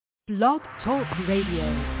Blog Talk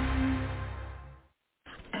Radio.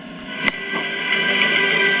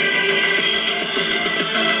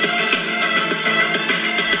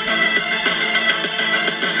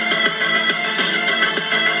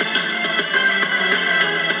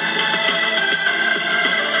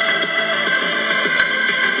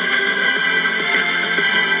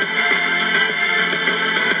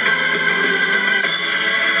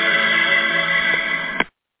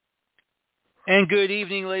 And good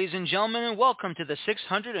evening, ladies and gentlemen, and welcome to the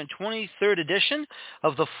 623rd edition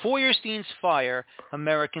of the Feuerstein's Fire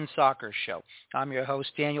American Soccer Show. I'm your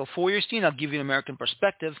host, Daniel Feuerstein. I'll give you an American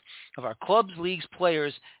perspective of our clubs, leagues,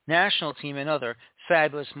 players, national team, and other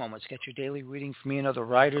fabulous moments. Get your daily reading from me and other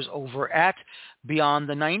writers over at Beyond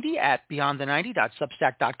the 90, at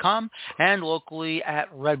beyondthe90.substack.com, and locally at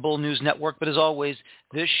Red Bull News Network. But as always,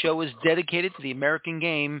 this show is dedicated to the American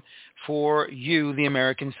game for you, the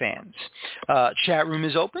American fans. Chat room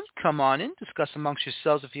is open. Come on in. Discuss amongst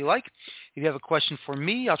yourselves if you like. If you have a question for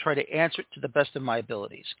me, I'll try to answer it to the best of my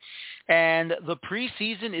abilities. And the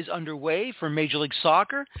preseason is underway for Major League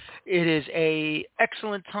Soccer. It is an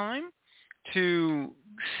excellent time to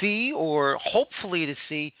see, or hopefully to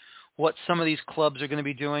see, what some of these clubs are going to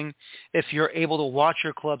be doing. If you're able to watch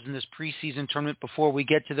your clubs in this preseason tournament before we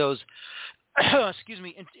get to those,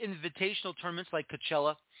 invitational tournaments like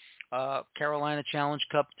Coachella, Carolina Challenge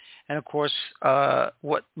Cup, and of course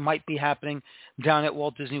what might be happening down at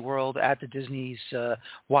Walt Disney World at the Disney's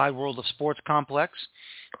Wide World of Sports complex.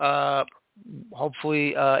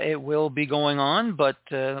 Hopefully it will be going on, but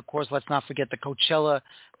of course let's not forget the Coachella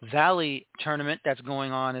Valley tournament that's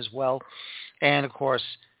going on as well. And of course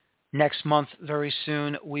next month, very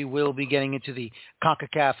soon, we will be getting into the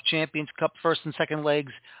CONCACAF Champions Cup first and second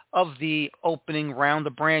legs of the opening round, the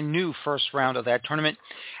brand new first round of that tournament.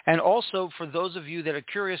 And also, for those of you that are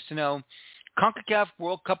curious to know, CONCACAF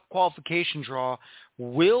World Cup qualification draw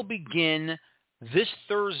will begin this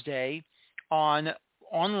Thursday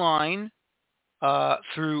online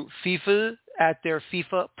through FIFA at their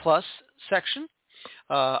FIFA Plus section.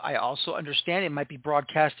 I also understand it might be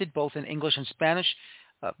broadcasted both in English and Spanish.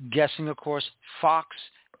 Guessing, of course, Fox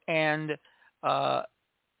and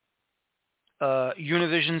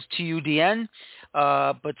Univision's TUDN,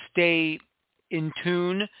 but stay in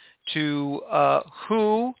tune to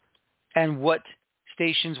who and what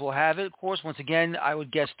stations will have it. Of course, once again, I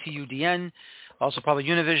would guess TUDN, also probably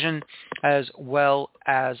Univision, as well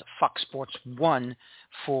as Fox Sports 1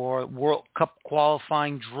 for World Cup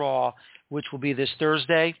qualifying draw, which will be this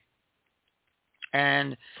Thursday.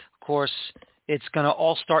 And, of course, it's going to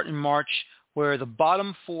all start in March, where the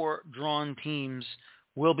bottom four drawn teams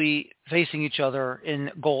will be facing each other in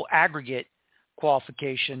goal aggregate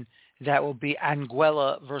qualification. That will be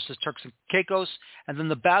Anguilla versus Turks and Caicos. And then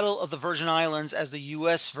the Battle of the Virgin Islands, as the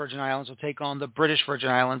U.S. Virgin Islands will take on the British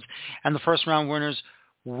Virgin Islands. And the first round winners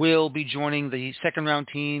will be joining the second round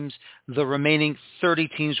teams. The remaining 30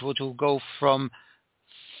 teams, which will go from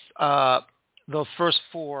the first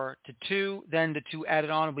 4 to 2, then the 2 added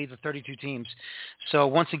on will be the 32 teams. So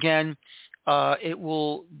once again, it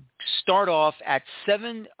will start off at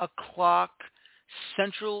 7 o'clock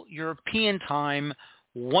Central European Time,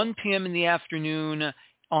 1 p.m. in the afternoon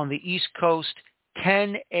on the East Coast,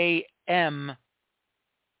 10 a.m.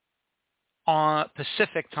 on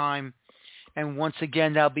Pacific Time. And once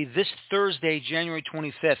again, that'll be this Thursday, January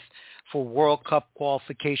 25th, for World Cup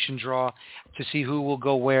qualification draw to see who will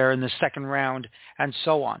go where in the second round and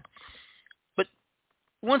so on. But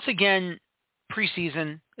once again,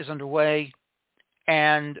 preseason is underway,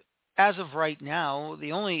 and as of right now,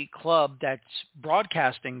 the only club that's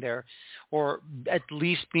broadcasting their, or at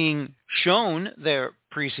least being shown their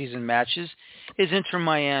preseason matches, is Inter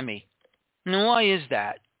Miami. Now, why is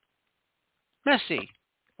that? Messi,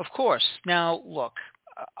 of course. Now, look,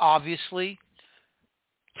 obviously,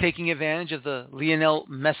 taking advantage of the Lionel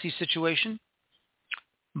Messi situation,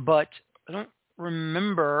 but I don't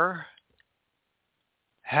remember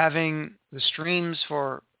having the streams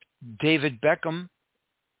for David Beckham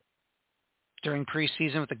during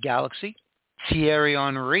preseason with the Galaxy, Thierry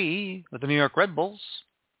Henry with the New York Red Bulls.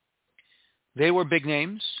 They were big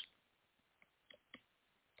names.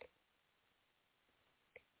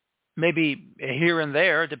 Maybe here and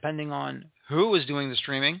there, depending on who was doing the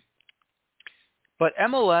streaming. But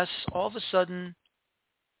MLS, all of a sudden,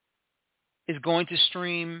 is going to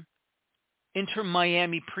stream Inter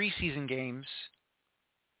Miami preseason games,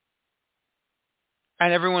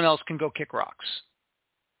 and everyone else can go kick rocks.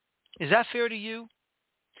 Is that fair to you?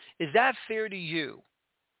 Is that fair to you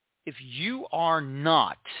if you are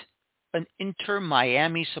not an Inter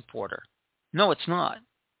Miami supporter? No, it's not.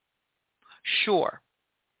 Sure,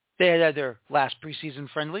 They had their last preseason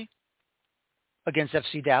friendly against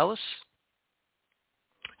FC Dallas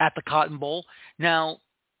at the Cotton Bowl. Now,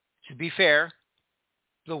 to be fair,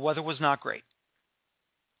 the weather was not great.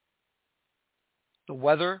 The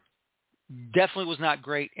weather definitely was not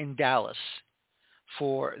great in Dallas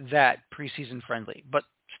for that preseason friendly. But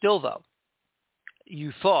still, though,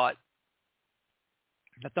 you thought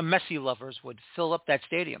that the Messi lovers would fill up that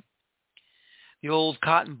stadium, the old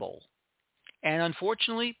Cotton Bowl. And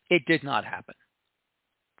unfortunately, it did not happen.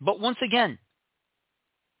 But once again,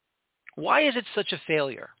 why is it such a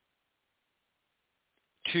failure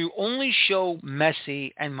to only show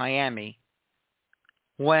Messi and Miami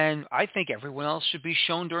when I think everyone else should be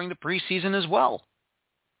shown during the preseason as well?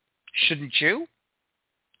 Shouldn't you?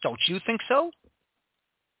 Don't you think so?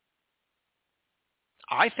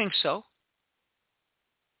 I think so.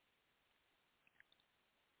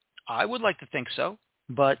 I would like to think so.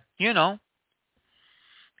 But,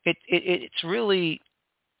 it's really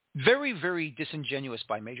very, very disingenuous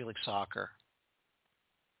by Major League Soccer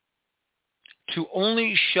to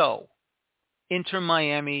only show Inter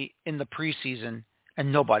Miami in the preseason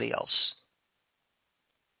and nobody else.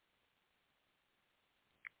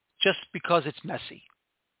 Just because it's Messi.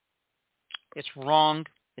 It's wrong.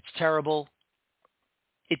 It's terrible.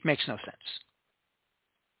 It makes no sense.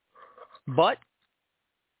 But,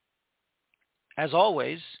 as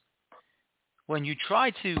always, when you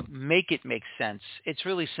try to make it make sense, it's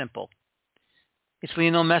really simple. It's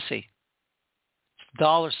Lionel Messi. It's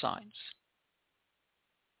dollar signs.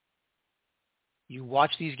 You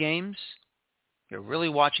watch these games, you're really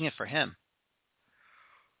watching it for him.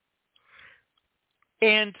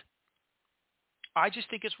 And I just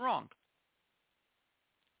think it's wrong.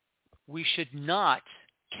 We should not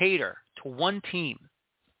cater to one team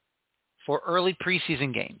for early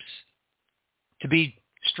preseason games to be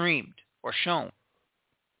streamed or shown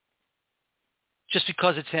just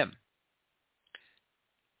because it's him.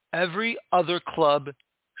 Every other club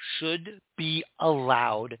should be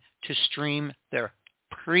allowed to stream their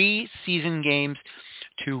preseason games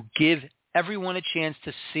to give everyone a chance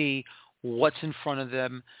to see what's in front of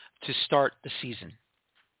them to start the season.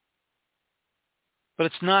 But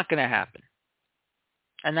it's not going to happen.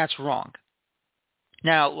 And that's wrong.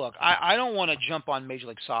 Now, look, I don't want to jump on Major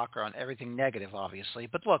League Soccer on everything negative, obviously.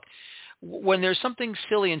 But look, when there's something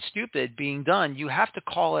silly and stupid being done, you have to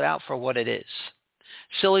call it out for what it is.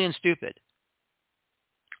 Silly and stupid.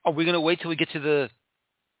 Are we going to wait till we get to the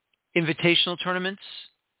invitational tournaments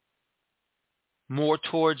more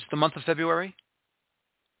towards the month of February?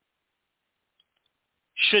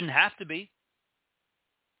 Shouldn't have to be.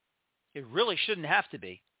 It really shouldn't have to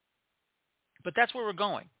be. But that's where we're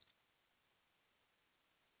going.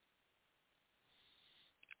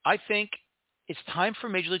 I think it's time for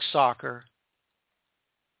Major League Soccer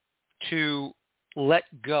to let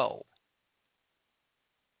go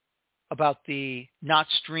about the not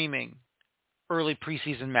streaming early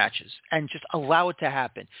preseason matches and just allow it to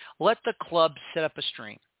happen. Let the club set up a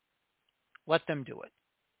stream. Let them do it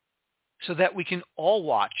so that we can all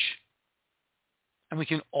watch and we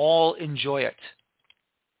can all enjoy it.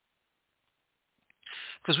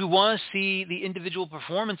 Because we want to see the individual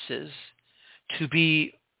performances to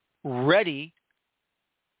be ready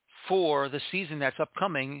for the season that's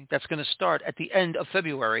upcoming, that's going to start at the end of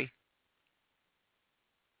February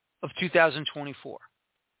of 2024.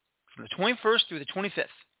 From the 21st through the 25th.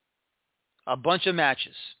 A bunch of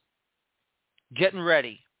matches. Getting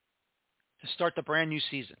ready to start the brand new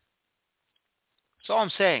season. That's all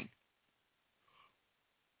I'm saying.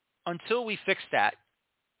 Until we fix that,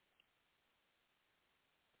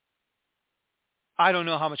 I don't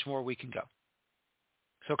know how much more we can go.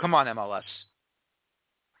 So come on, MLS.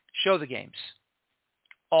 Show the games.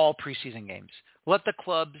 All preseason games. Let the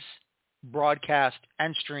clubs broadcast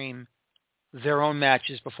and stream their own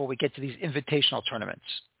matches before we get to these invitational tournaments.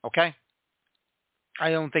 Okay?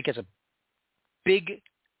 I don't think it's a big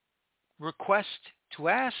request to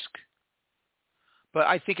ask, but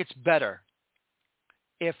I think it's better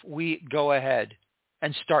if we go ahead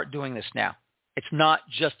and start doing this now. It's not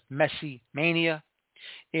just Messi mania.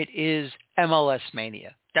 It is MLS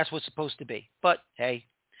mania. That's what it's supposed to be. But hey,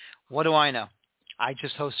 what do I know? I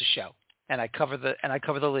just host a show, and I cover the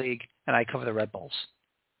league, and I cover the Red Bulls,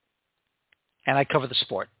 and I cover the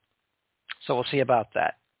sport. So we'll see about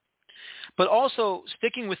that. But also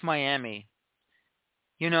sticking with Miami,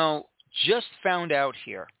 just found out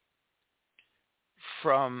here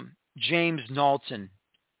from James Knowlton,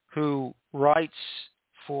 who writes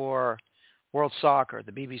for World Soccer,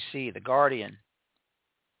 the BBC, The Guardian,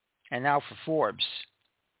 and now for Forbes.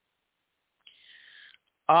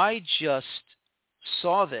 I just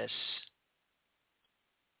saw this,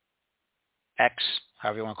 X,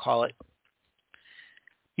 however you want to call it,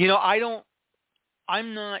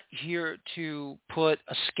 I'm not here to put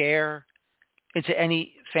a scare into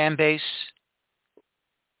any fan base,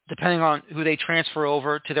 depending on who they transfer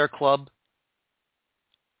over to their club.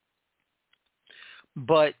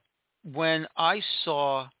 But when I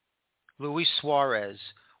saw Luis Suarez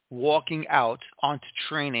walking out onto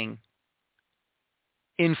training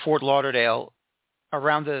in Fort Lauderdale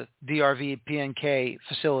around the DRV PNK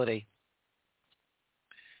facility,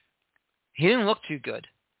 he didn't look too good.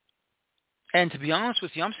 And to be honest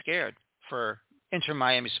with you, I'm scared for Inter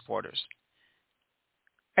Miami supporters.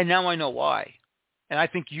 And now I know why. And I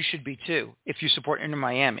think you should be too if you support Inter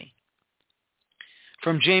Miami.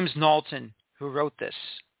 From James Knowlton, who wrote this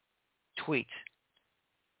tweet.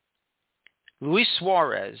 Luis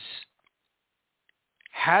Suarez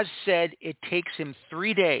has said it takes him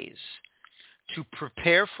 3 days to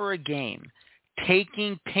prepare for a game,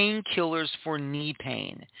 taking painkillers for knee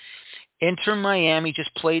pain. Inter Miami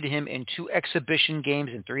just played him in 2 exhibition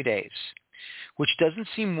games in 3 days, which doesn't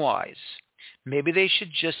seem wise. Maybe they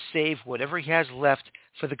should just save whatever he has left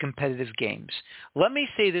for the competitive games. Let me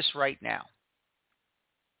say this right now.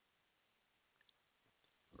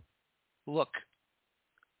 Look,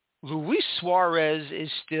 Luis Suarez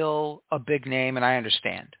is still a big name, and I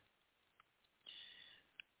understand.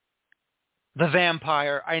 The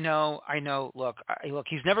vampire, I know. Look,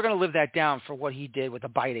 he's never going to live that down for what he did with the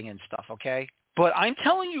biting and stuff, okay? But I'm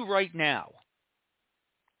telling you right now,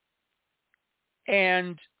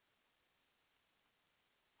 and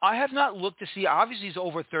I have not looked to see, obviously he's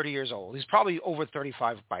over 30 years old. He's probably over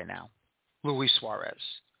 35 by now, Luis Suarez.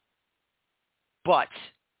 But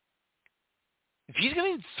if he's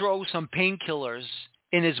going to throw some painkillers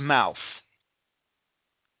in his mouth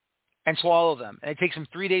and swallow them, and it takes him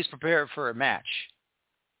 3 days to prepare for a match,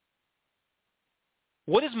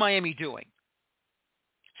 what is Miami doing?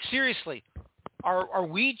 Seriously, are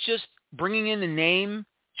we just bringing in the name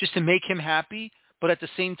just to make him happy, but at the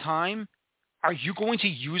same time, are you going to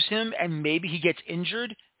use him and maybe he gets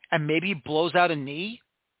injured and maybe he blows out a knee?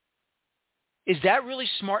 Is that really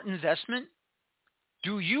smart investment?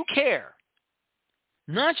 Do you care?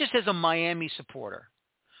 Not just as a Miami supporter,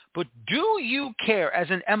 but do you care as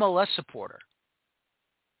an MLS supporter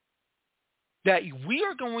that we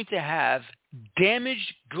are going to have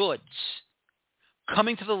damaged goods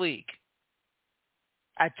coming to the league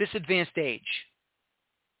at this advanced age?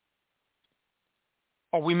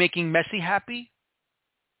 Are we making Messi happy?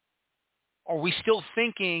 Are we still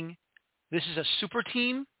thinking this is a super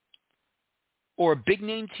team or a big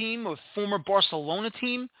name team or former Barcelona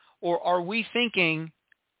team? Or are we thinking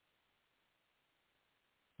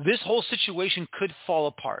this whole situation could fall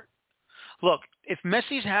apart? Look, if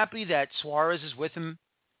Messi's happy that Suarez is with him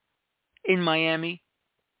in Miami,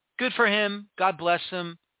 good for him. God bless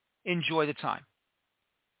him. Enjoy the time.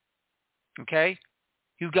 Okay?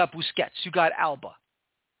 You got Busquets. You got Alba.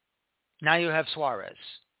 Now you have Suarez.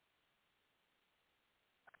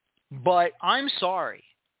 But I'm sorry.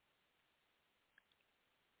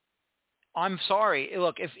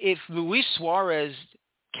 Look, if Luis Suarez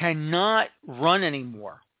cannot run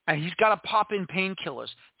anymore, and he's got to pop in painkillers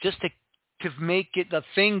just to make it the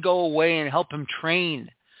thing go away and help him train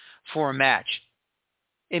for a match,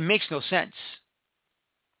 it makes no sense.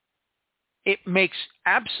 It makes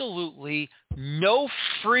absolutely no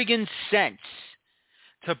friggin' sense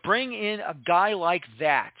to bring in a guy like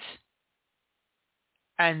that,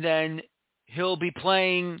 and then he'll be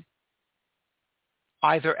playing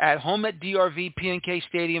either at home at DRV PNK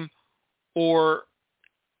Stadium or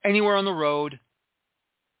anywhere on the road,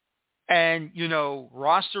 and,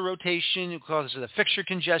 roster rotation because of the fixture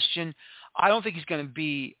congestion. I don't think he's going to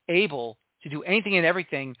be able to do anything and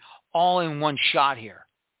everything all in one shot here.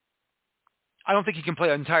 I don't think he can play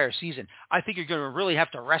an entire season. I think you're going to really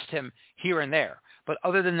have to rest him here and there. But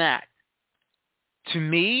other than that, to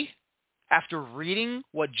me, after reading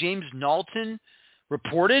what James Knowlton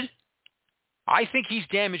reported, I think he's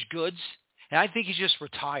damaged goods, and I think he's just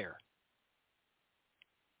retire.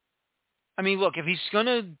 I mean, look, if he's going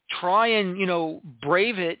to try and,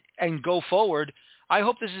 brave it and go forward, I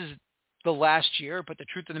hope this is the last year. But the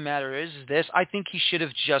truth of the matter is this. I think he should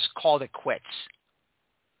have just called it quits.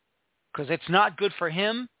 Because it's not good for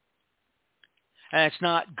him, and it's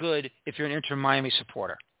not good if you're an Inter Miami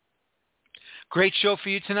supporter. Great show for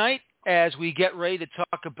you tonight as we get ready to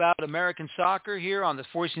talk about American soccer here on the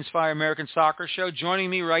Feuerstein's Fire American Soccer Show. Joining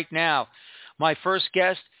me right now, my first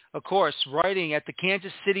guest, of course, writing at the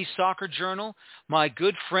Kansas City Soccer Journal, my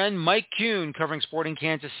good friend Mike Kuhn, covering Sporting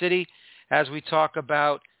Kansas City, as we talk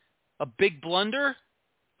about a big blunder,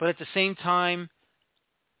 but at the same time,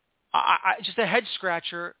 just a head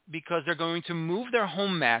scratcher because they're going to move their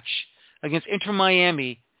home match against Inter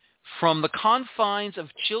Miami from the confines of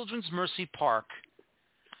Children's Mercy Park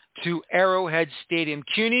to Arrowhead Stadium.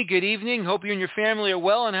 CUNY, good evening. Hope you and your family are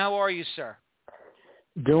well, and how are you, sir?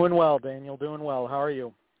 Doing well, Daniel. Doing well. How are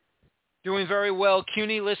you? Doing very well.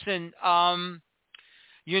 CUNY, listen, I've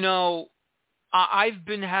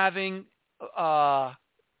been having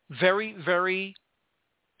very, very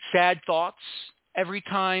sad thoughts every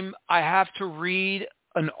time I have to read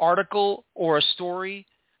an article or a story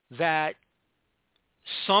that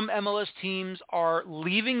some MLS teams are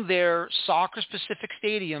leaving their soccer-specific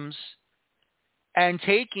stadiums and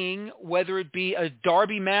taking, whether it be a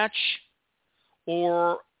derby match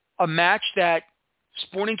or a match that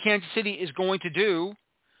Sporting Kansas City is going to do,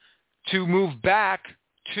 to move back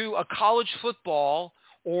to a college football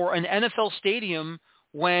or an NFL stadium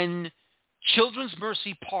when Children's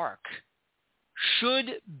Mercy Park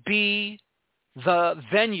should be the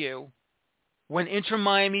venue when Inter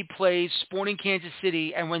Miami plays Sporting Kansas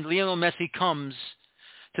City and when Lionel Messi comes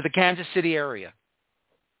to the Kansas City area.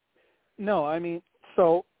 No, I mean,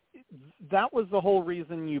 so that was the whole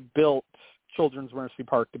reason you built Children's Mercy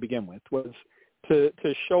Park to begin with, was to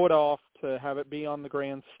show it off, to have it be on the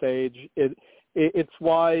grand stage. It's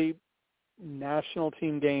why national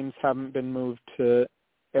team games haven't been moved to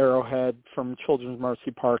Arrowhead from Children's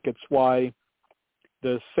Mercy Park. It's why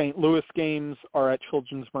the St. Louis games are at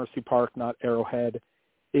Children's Mercy Park, not Arrowhead.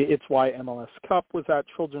 It's why MLS Cup was at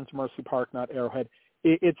Children's Mercy Park, not Arrowhead.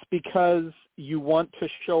 It's because you want to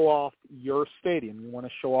show off your stadium. You want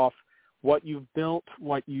to show off what you've built,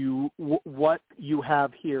 what you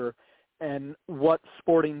have here. And what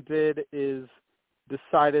Sporting did is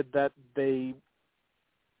decided that they,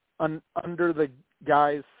 under the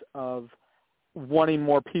guise of wanting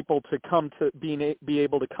more people to be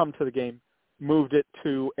able to come to the game, moved it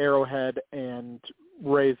to Arrowhead and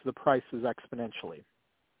raised the prices exponentially.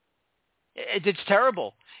 It's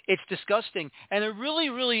terrible. It's disgusting. And it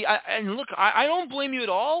really, I don't blame you at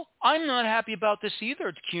all. I'm not happy about this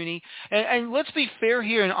either, CUNY. And let's be fair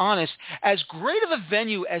here and honest. As great of a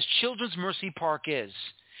venue as Children's Mercy Park is,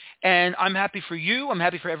 and I'm happy for you, I'm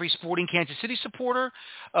happy for every Sporting Kansas City supporter,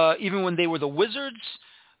 even when they were the Wizards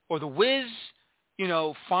or the Wiz,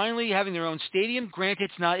 finally having their own stadium.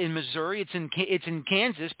 Granted, it's not in Missouri, it's in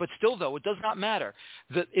Kansas, but still, though, it does not matter.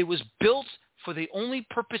 It was built for the only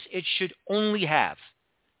purpose it should only have: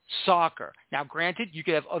 soccer. Now, granted, you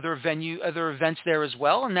could have other events there as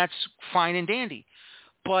well, and that's fine and dandy.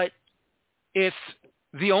 But if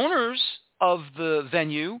the owners of the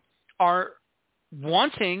venue are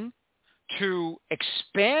wanting to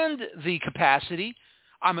expand the capacity,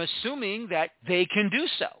 I'm assuming that they can do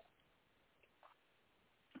so.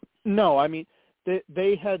 No, I mean,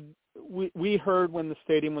 we heard when the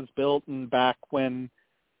stadium was built and back when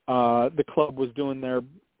the club was doing their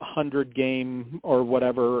 100-game or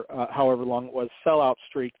whatever, however long it was, sellout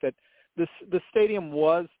streak, that the stadium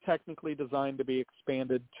was technically designed to be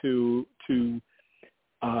expanded to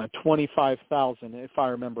 25,000, if I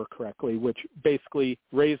remember correctly, which basically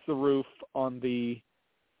raised the roof on the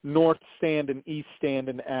north stand and east stand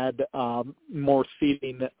and add more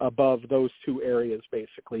seating above those two areas,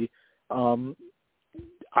 basically.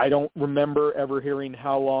 I don't remember ever hearing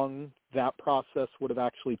how long that process would have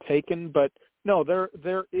actually taken, but no, there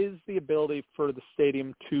is the ability for the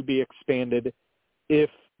stadium to be expanded if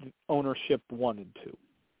ownership wanted to.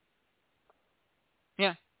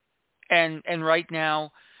 Yeah. And right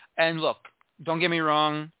now, and look, don't get me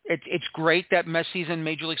wrong, it's great that Messi's in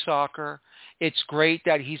Major League Soccer. It's great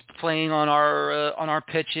that he's playing on our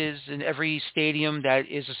pitches in every stadium that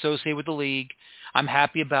is associated with the league. I'm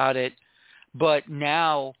happy about it. But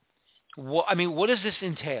now, what does this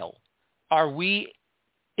entail?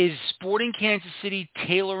 Is Sporting Kansas City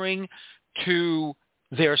tailoring to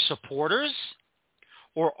their supporters,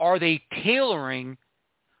 or are they tailoring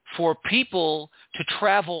for people to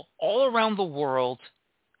travel all around the world,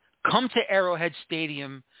 come to Arrowhead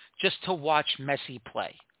Stadium just to watch Messi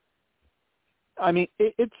play? I mean,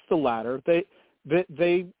 it's the latter.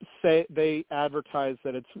 They say, they advertise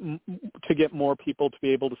that it's to get more people to be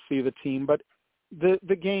able to see the team, but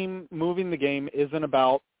the game, moving the game, isn't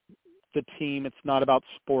about the team. It's not about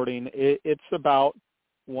Sporting. It's about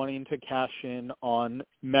wanting to cash in on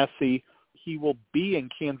Messi. He will be in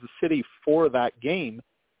Kansas City for that game,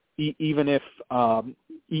 even if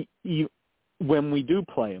when we do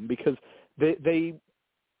play him, because they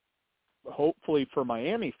hopefully for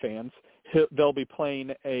Miami fans, they'll be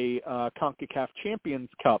playing a CONCACAF Champions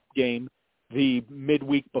Cup game the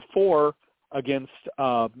midweek before against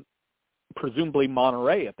presumably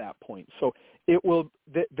Monterey at that point. So it will.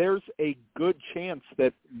 There's a good chance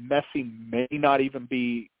that Messi may not even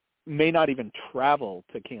travel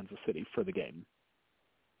to Kansas City for the game.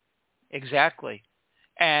 Exactly.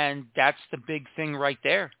 And that's the big thing right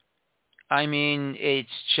there. I mean, it's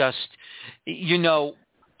just,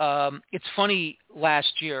 it's funny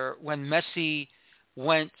last year when Messi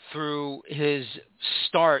went through his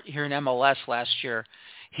start here in MLS last year,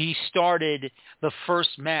 he started the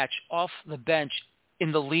first match off the bench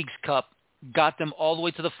in the Leagues Cup, got them all the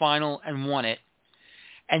way to the final and won it,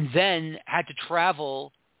 and then had to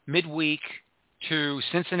travel midweek to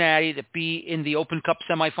Cincinnati to be in the Open Cup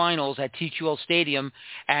semifinals at TQL Stadium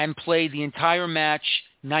and play the entire match,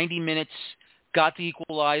 90 minutes, got the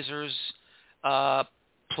equalizers,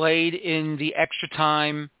 played in the extra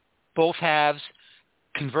time, both halves,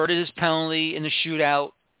 converted his penalty in the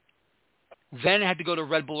shootout, then had to go to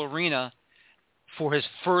Red Bull Arena for his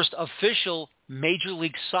first official Major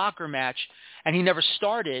League Soccer match, and he never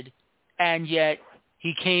started, and yet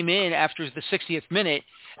he came in after the 60th minute,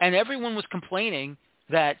 and everyone was complaining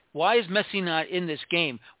that why is Messi not in this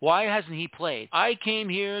game? Why hasn't he played? I came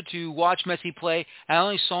here to watch Messi play, and I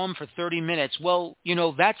only saw him for 30 minutes. Well,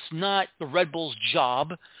 that's not the Red Bull's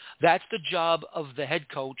job. That's the job of the head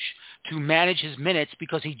coach to manage his minutes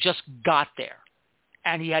because he just got there.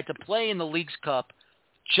 And he had to play in the Leagues Cup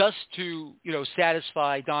just to,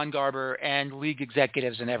 satisfy Don Garber and league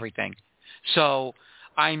executives and everything. So,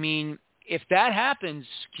 I mean, if that happens,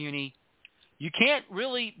 CUNY, you can't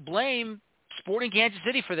really blame Sporting Kansas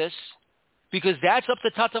City for this because that's up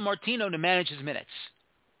to Tata Martino to manage his minutes.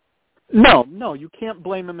 No, you can't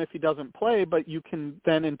blame him if he doesn't play, but you can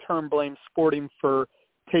then in turn blame Sporting for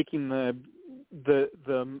taking the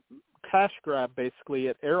cash grab basically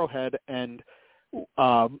at Arrowhead and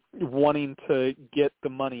wanting to get the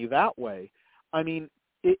money that way. I mean,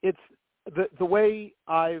 it's the way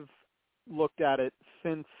I've looked at it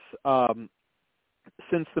since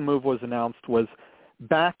the move was announced was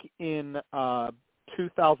back in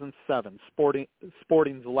 2007,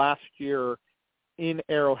 Sporting's last year in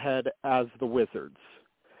Arrowhead as the Wizards,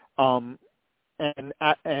 and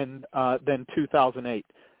then 2008.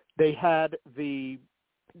 They had the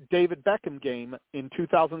David Beckham game in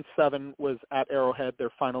 2007 was at Arrowhead, their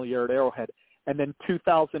final year at Arrowhead, and then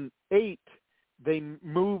 2008 they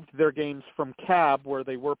moved their games from Cab, where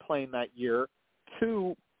they were playing that year,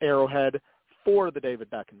 to Arrowhead for the David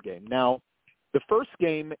Beckham game. Now, the first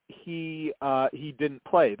game he didn't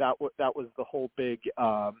play. That was the whole big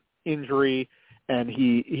injury, and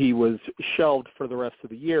he was shelved for the rest of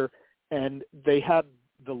the year. And they had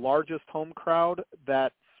the largest home crowd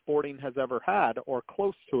that Sporting has ever had, or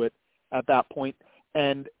close to it at that point.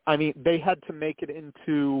 And I mean, they had to make it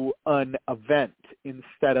into an event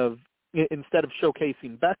instead of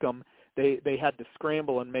showcasing Beckham. They had to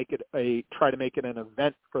scramble and try to make it an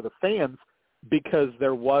event for the fans because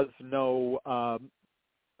there was no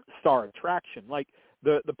star attraction. Like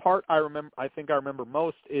the part I remember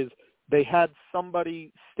most is they had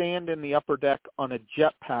somebody stand in the upper deck on a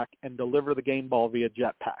jetpack and deliver the game ball via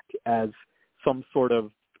jetpack as some sort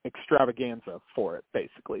of extravaganza for it,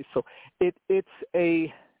 basically. So the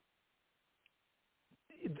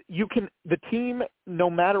team, no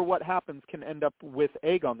matter what happens, can end up with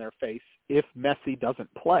egg on their face if Messi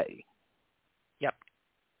doesn't play. Yep,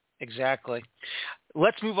 exactly.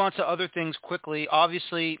 Let's move on to other things quickly.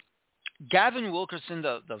 Obviously, Gavin Wilkerson,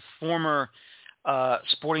 the former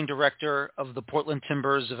sporting director of the Portland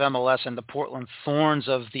Timbers of MLS and the Portland Thorns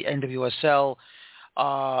of the NWSL,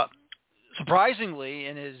 surprisingly,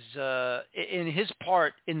 in his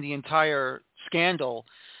part in the entire scandal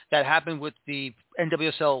that happened with the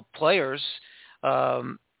NWSL players,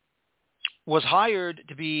 was hired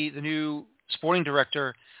to be the new sporting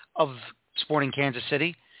director of Sporting Kansas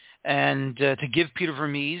City, and to give Peter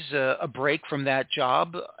Vermees a break from that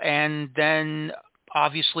job. And then,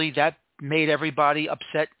 obviously, that made everybody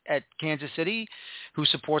upset at Kansas City who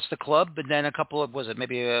supports the club. But then a couple of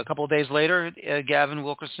days later, Gavin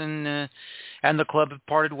Wilkerson and the club have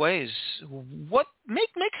parted ways. What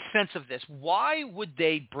makes sense of this? Why would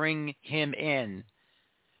they bring him in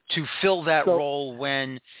to fill that role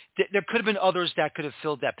when there could have been others that could have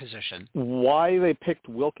filled that position? Why they picked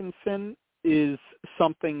Wilkinson is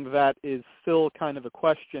something that is still kind of a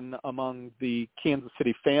question among the Kansas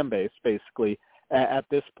City fan base, basically, at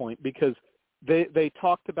this point, because they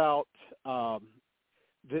talked about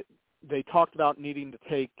needing to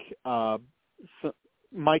take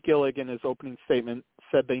Mike Illig in his opening statement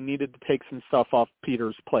said they needed to take some stuff off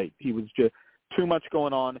Peter's plate. He was just too much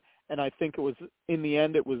going on, and I think it was, in the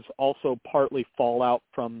end, it was also partly fallout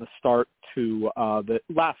from the start to the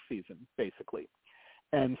last season, basically.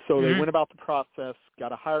 And so they went about the process,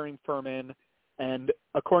 got a hiring firm in, and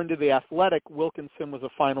according to The Athletic, Wilkinson was a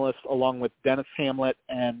finalist along with Dennis Hamlet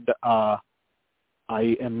and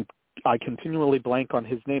I continually blank on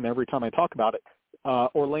his name every time I talk about it.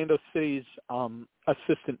 Orlando City's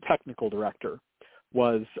assistant technical director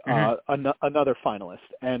was another finalist,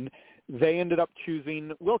 and they ended up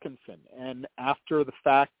choosing Wilkinson. And after the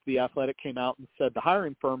fact, The Athletic came out and said the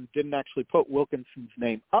hiring firm didn't actually put Wilkinson's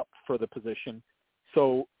name up for the position.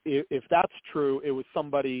 So if that's true, it was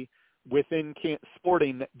somebody within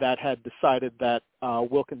Sporting that had decided that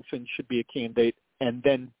Wilkinson should be a candidate and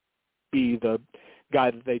then be the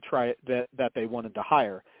guy that they wanted to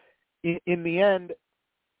hire. In the end,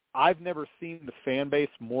 I've never seen the fan base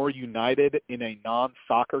more united in a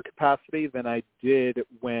non-soccer capacity than I did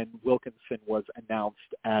when Wilkinson was announced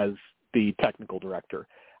as the technical director.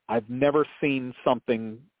 I've never seen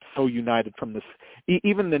something so united from this.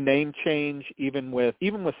 Even the name change, even with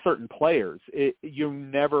certain players, you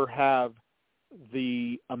never have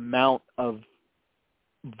the amount of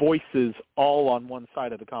voices all on one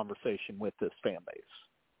side of the conversation with this fan base.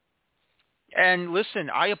 And listen,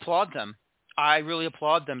 I applaud them. I really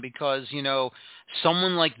applaud them because,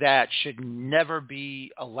 someone like that should never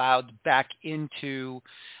be allowed back into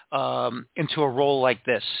a role like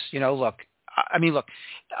this.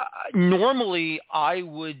 Normally I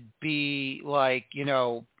would be like,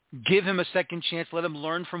 give him a second chance, let him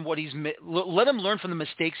learn from let him learn from the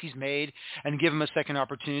mistakes he's made and give him a second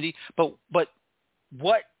opportunity. But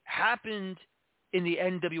what happened in the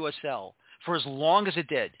NWSL for as long as it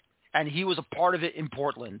did, and he was a part of it in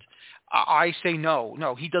Portland, I say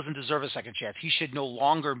no, he doesn't deserve a second chance. He should no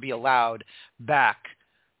longer be allowed back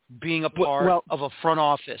being a part of a front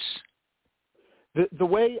office. The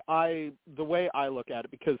way I look at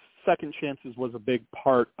it, because second chances was a big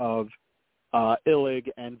part of Illig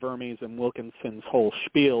and Vermes and Wilkinson's whole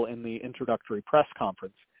spiel in the introductory press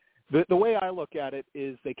conference. The way I look at it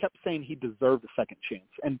is they kept saying he deserved a second chance.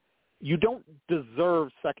 And you don't deserve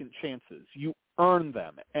second chances. You earn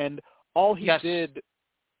them. And all he did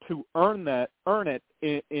to earn it,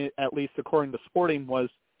 at least according to Sporting, was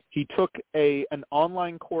he took an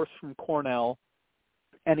online course from Cornell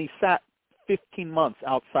and he sat 15 months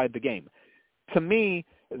outside the game. To me,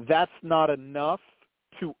 that's not enough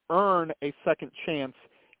to earn a second chance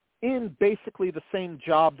in basically the same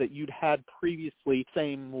job that you'd had previously,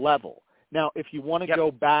 same level. Now, if you want to go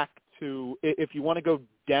back to, if you want to go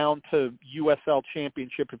down to USL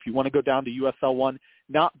Championship, if you want to go down to USL 1,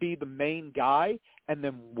 not be the main guy and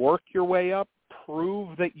then work your way up,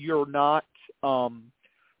 prove that you're not,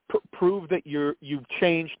 prove that you've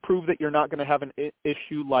changed, prove that you're not going to have an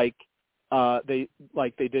issue like they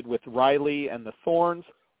did with Riley and the Thorns,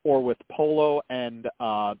 or with Polo and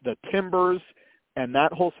the Timbers and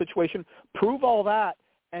that whole situation. Prove all that,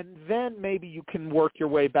 and then maybe you can work your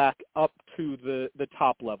way back up to the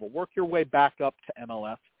top level. Work your way back up to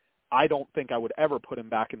MLS. I don't think I would ever put him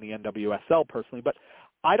back in the NWSL personally, but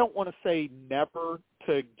I don't want to say never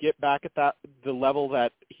to get back at the level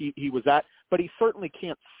that he was at, but he certainly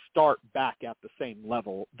can't start back at the same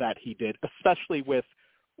level that he did, especially with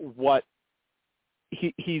what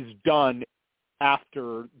he's done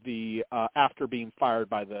after being fired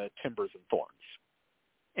by the Timbers and Thorns.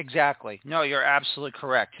 Exactly. No, you're absolutely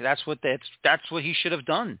correct. That's what he should have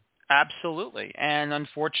done. Absolutely. And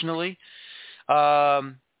unfortunately,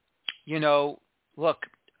 look,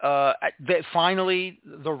 finally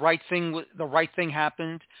the right thing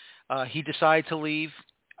happened. He decided to leave.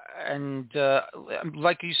 And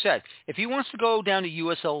like you said, if he wants to go down to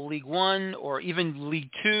USL League One or even League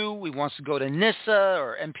Two, he wants to go to NISA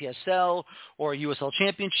or MPSL or USL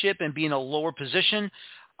Championship and be in a lower position,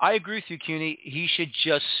 I agree with you, CUNY. He should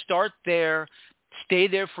just start there, stay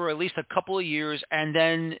there for at least a couple of years, and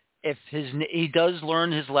then if he does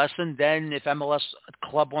learn his lesson, then if MLS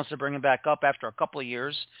club wants to bring him back up after a couple of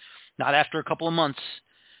years, not after a couple of months,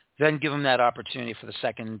 then give him that opportunity for the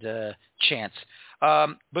second chance.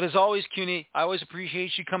 But as always, CUNY, I always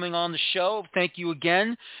appreciate you coming on the show. Thank you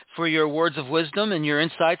again for your words of wisdom and your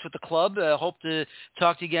insights with the club. Hope to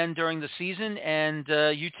talk to you again during the season. And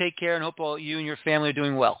you take care, and hope all you and your family are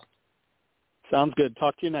doing well. Sounds good.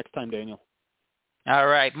 Talk to you next time, Daniel. All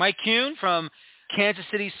right. Mike Kuhn from Kansas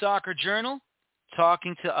City Soccer Journal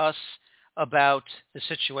talking to us about the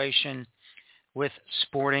situation with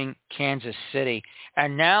Sporting Kansas City.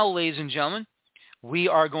 And now, ladies and gentlemen, we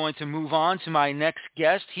are going to move on to my next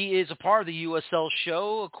guest. He is a part of the USL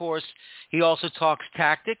show. Of course, he also talks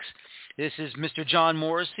tactics. This is Mr. John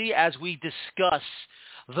Morrissey as we discuss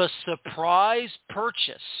the surprise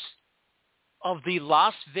purchase of the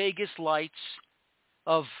Las Vegas Lights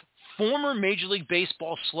of former Major League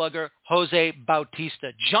Baseball slugger Jose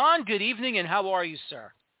Bautista. John, good evening, and how are you,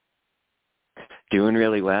 sir? Doing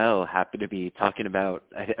really well. Happy to be talking about,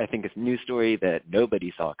 I think, a news story that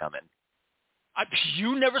nobody saw coming.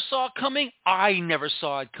 You never saw it coming? I never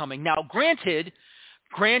saw it coming. Now, granted,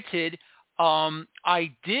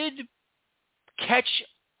 I did catch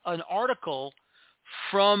an article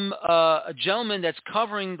from a gentleman that's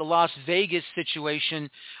covering the Las Vegas situation,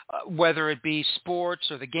 whether it be sports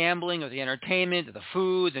or the gambling or the entertainment or the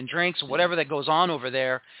food and drinks or whatever that goes on over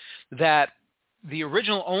there, that the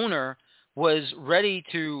original owner was ready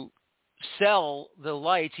to sell the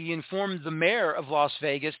lights. He informed the mayor of Las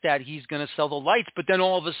Vegas that he's going to sell the lights. But then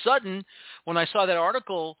all of a sudden, when I saw that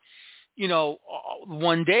article,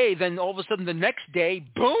 one day, then all of a sudden the next day,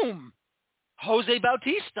 boom, Jose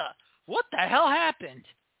Bautista. What the hell happened?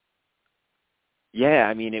 Yeah,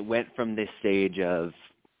 I mean, it went from this stage of,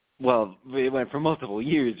 well, it went for multiple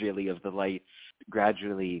years, really, of the lights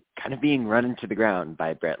gradually kind of being run into the ground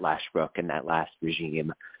by Brett Lashbrook and that last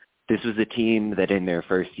regime. This was a team that in their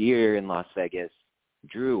first year in Las Vegas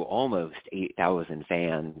drew almost 8,000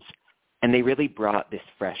 fans, and they really brought this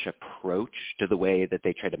fresh approach to the way that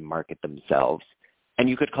they tried to market themselves. And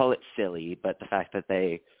you could call it silly, but the fact that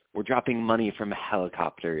they were dropping money from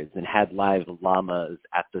helicopters and had live llamas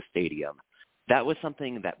at the stadium, that was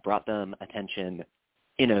something that brought them attention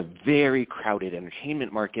in a very crowded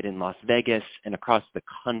entertainment market in Las Vegas and across the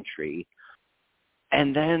country.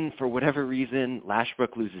 And then, for whatever reason,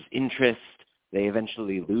 Lashbrook loses interest. They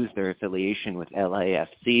eventually lose their affiliation with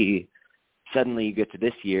LAFC. Suddenly you get to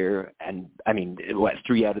this year, and,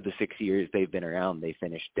 3 out of the 6 years they've been around, they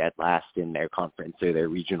finished dead last in their conference or their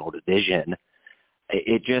regional division.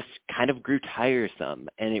 It just kind of grew tiresome,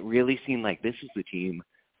 and it really seemed like this was the team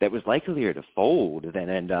that was likelier to fold than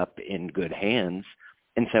end up in good hands.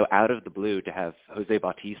 And so out of the blue, to have Jose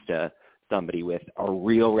Bautista, somebody with a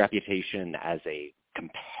real reputation as a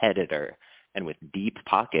competitor and with deep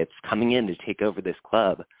pockets, coming in to take over this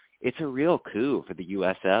club, it's a real coup for the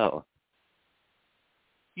USL.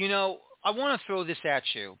 I want to throw this at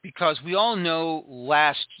you because we all know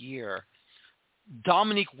last year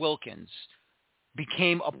Dominique Wilkins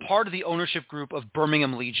became a part of the ownership group of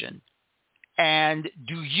Birmingham Legion. And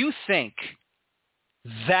do you think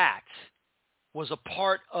that was a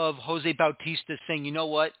part of Jose Bautista saying, you know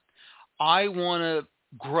what, I want to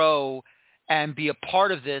grow and be a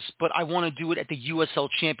part of this, but I want to do it at the USL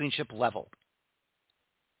Championship level?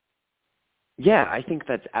 Yeah, I think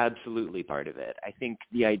that's absolutely part of it. I think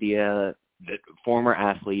the idea that former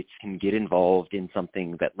athletes can get involved in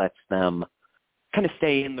something that lets them kind of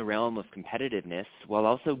stay in the realm of competitiveness while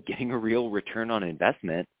also getting a real return on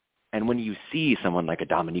investment. And when you see someone like a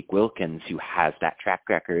Dominique Wilkins who has that track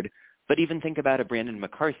record, but even think about a Brandon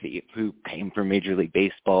McCarthy who came from Major League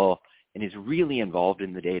Baseball and is really involved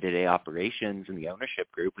in the day-to-day operations in the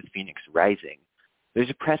ownership group with Phoenix Rising. There's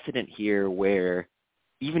a precedent here where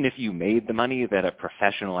even if you made the money that a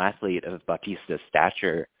professional athlete of Bautista's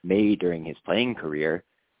stature made during his playing career,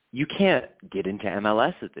 you can't get into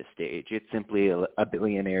MLS at this stage. It's simply a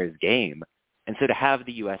billionaire's game. And so to have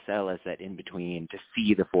the USL as that in-between, to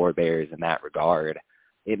see the forebears in that regard,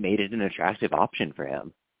 it made it an attractive option for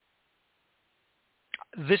him.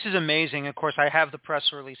 This is amazing. Of course, I have the press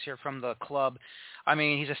release here from the club.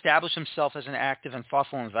 He's established himself as an active and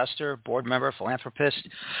thoughtful investor, board member, philanthropist,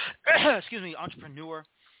 entrepreneur.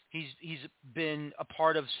 He's been a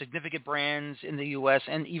part of significant brands in the U.S.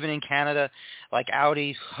 and even in Canada, like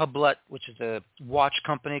Audi, Hublot, which is a watch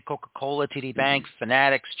company, Coca-Cola, TD Bank,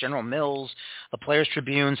 Fanatics, General Mills, the Players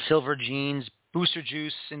Tribune, Silver Jeans, Booster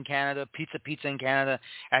Juice in Canada, Pizza in Canada,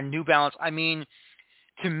 and New Balance.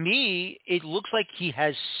 To me, it looks like he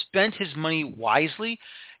has spent his money wisely.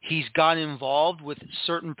 He's gotten involved with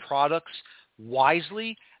certain products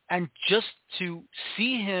wisely. And just to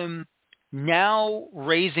see him now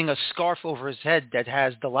raising a scarf over his head that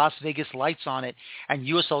has the Las Vegas Lights on it and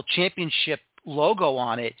USL Championship logo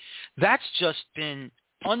on it, that's just been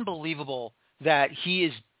unbelievable that he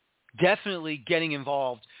is definitely getting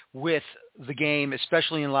involved with the game,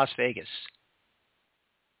 especially in Las Vegas.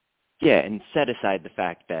 Yeah, and set aside the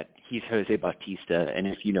fact that he's Jose Bautista, and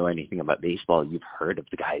if you know anything about baseball, you've heard of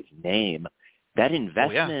the guy's name. That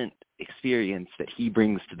investment experience that he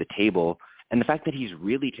brings to the table, and the fact that he's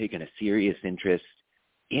really taken a serious interest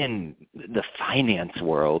in the finance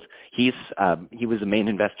world. He was a main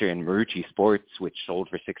investor in Marucci Sports, which sold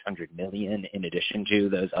for $600 million in addition to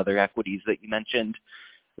those other equities that you mentioned.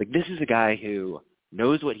 Like, this is a guy who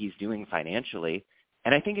knows what he's doing financially,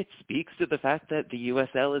 And I think it speaks to the fact that the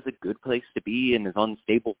USL is a good place to be and is on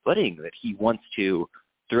stable footing, that he wants to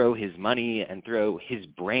throw his money and throw his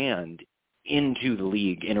brand into the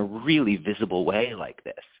league in a really visible way like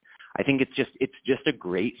this. I think it's just a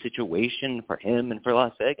great situation for him and for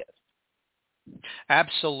Las Vegas.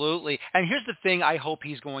 Absolutely. And here's the thing I hope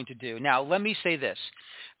he's going to do. Now, let me say this.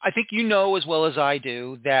 I think you know as well as I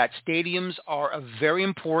do that stadiums are a very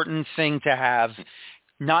important thing to have,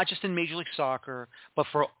 not just in Major League Soccer, but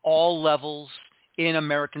for all levels in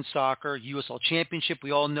American soccer. USL Championship,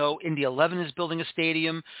 we all know Indy 11 is building a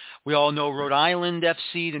stadium. We all know Rhode Island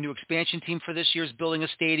FC, the new expansion team for this year, is building a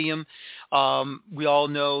stadium. We all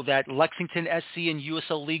know that Lexington SC in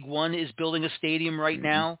USL League One is building a stadium right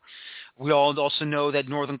now. We all also know that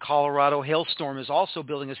Northern Colorado Hailstorm is also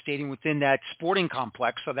building a stadium within that sporting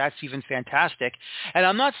complex, so that's even fantastic. And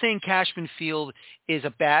I'm not saying Cashman Field is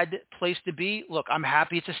a bad place to be. Look, I'm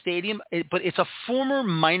happy it's a stadium, but it's a former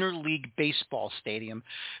minor league baseball stadium.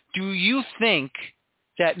 Do you think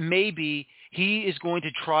that maybe he is going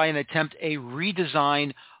to try and attempt a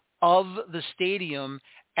redesign of the stadium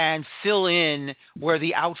and fill in where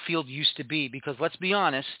the outfield used to be? Because let's be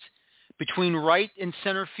honest, between right and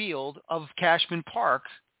center field of Cashman Park,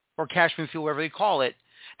 or Cashman Field, whatever they call it,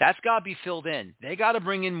 that's got to be filled in. They got to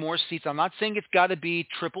bring in more seats. I'm not saying it's got to be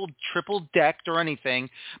triple decked or anything,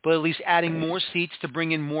 but at least adding more seats to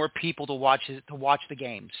bring in more people to watch the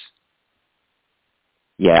games.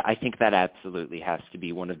 Yeah, I think that absolutely has to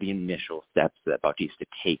be one of the initial steps that Bautista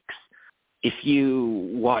takes. If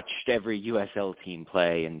you watched every USL team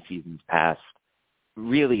play in seasons past,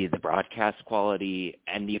 really the broadcast quality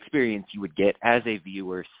and the experience you would get as a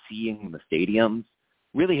viewer seeing the stadiums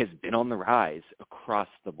really has been on the rise across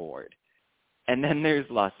the board. And then there's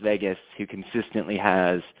Las Vegas, who consistently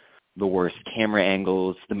has the worst camera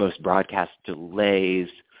angles, the most broadcast delays,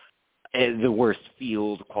 the worst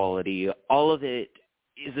field quality. All of it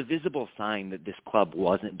is a visible sign that this club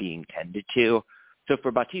wasn't being tended to. So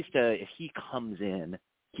for Bautista, if he comes in,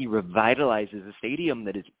 he revitalizes a stadium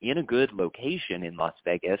that is in a good location in Las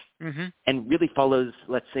Vegas and really follows,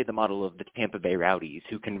 let's say, the model of the Tampa Bay Rowdies,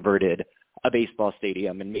 who converted a baseball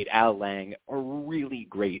stadium and made Al Lang a really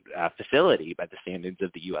great facility by the standards of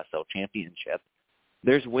the USL Championship.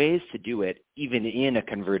 There's ways to do it, even in a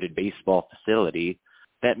converted baseball facility,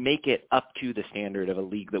 that make it up to the standard of a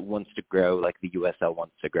league that wants to grow like the USL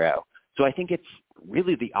wants to grow. So I think it's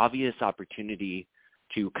really the obvious opportunity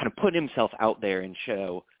to kind of put himself out there and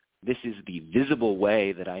show this is the visible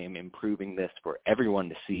way that I am improving this for everyone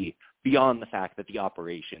to see, beyond the fact that the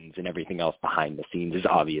operations and everything else behind the scenes is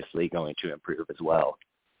obviously going to improve as well.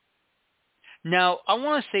 Now, I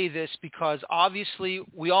want to say this because obviously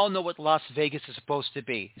we all know what Las Vegas is supposed to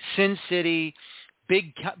be. Sin City,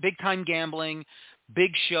 big-time gambling,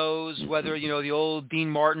 big shows, whether, the old Dean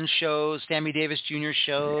Martin shows, Sammy Davis Jr.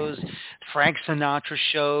 shows, Frank Sinatra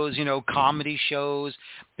shows, comedy shows,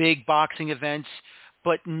 big boxing events.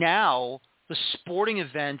 But now the sporting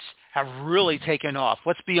events have really taken off.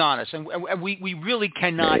 Let's be honest. And we really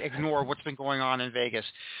cannot ignore what's been going on in Vegas.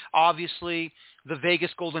 Obviously, the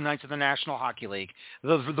Vegas Golden Knights of the National Hockey League,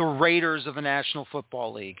 the Raiders of the National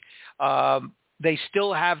Football League, they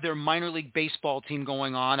still have their minor league baseball team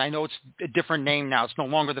going on. I know it's a different name now. It's no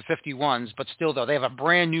longer the 51s, but still, though, they have a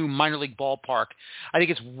brand new minor league ballpark. I think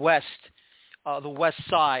it's the west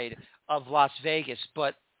side of Las Vegas.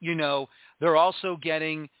 But, they're also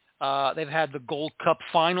getting they've had the Gold Cup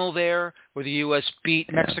final there where the U.S.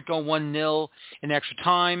 beat Mexico 1-0 in extra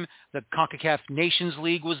time. The CONCACAF Nations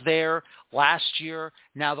League was there last year.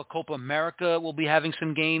 Now the Copa America will be having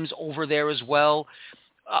some games over there as well.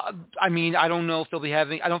 I don't know if they'll be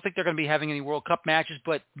having – I don't think they're going to be having any World Cup matches,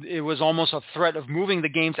 but it was almost a threat of moving the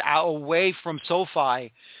games away from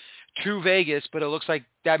SoFi to Vegas, but it looks like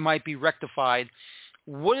that might be rectified.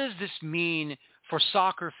 What does this mean for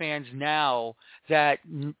soccer fans now that,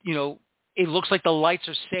 it looks like the lights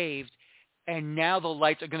are saved and now the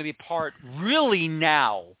lights are going to be a part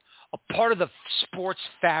of the sports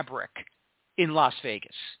fabric in Las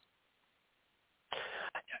Vegas?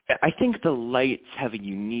 I think the lights have a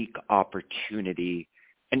unique opportunity,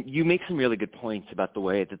 and you make some really good points about the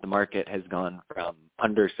way that the market has gone from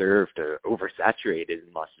underserved to oversaturated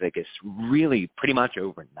in Las Vegas really pretty much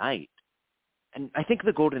overnight. And I think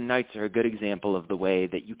the Golden Knights are a good example of the way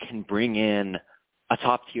that you can bring in a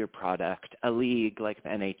top-tier product, a league like the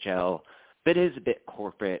NHL that is a bit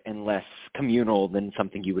corporate and less communal than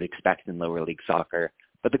something you would expect in lower league soccer.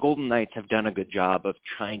 But the Golden Knights have done a good job of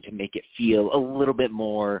trying to make it feel a little bit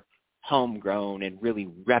more homegrown and really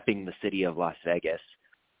repping the city of Las Vegas.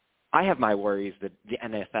 I have my worries that the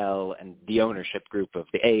NFL and the ownership group of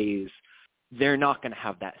the A's they're not going to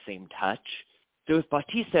have that same touch. So if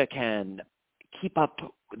Bautista can keep up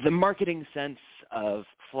the marketing sense of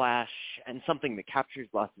flash and something that captures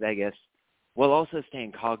Las Vegas, while also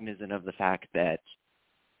staying cognizant of the fact that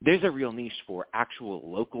there's a real niche for actual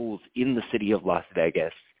locals in the city of Las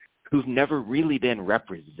Vegas who've never really been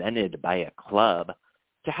represented by a club,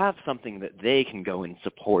 to have something that they can go and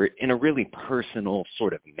support in a really personal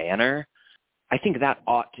sort of manner, I think that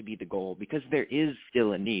ought to be the goal, because there is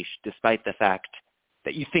still a niche, despite the fact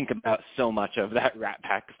that you think about so much of that Rat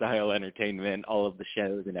Pack style entertainment, all of the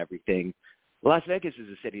shows and everything. Las Vegas is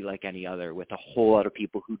a city like any other with a whole lot of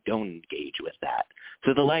people who don't engage with that.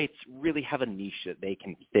 So the lights really have a niche that they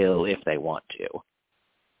can fill if they want to.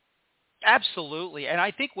 Absolutely, and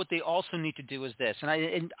I think what they also need to do is this, and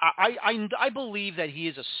I believe that he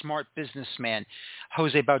is a smart businessman,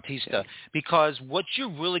 Jose Bautista, because what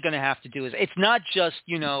you're really going to have to do is, it's not just,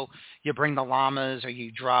 you bring the llamas or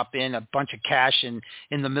you drop in a bunch of cash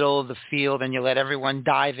in the middle of the field and you let everyone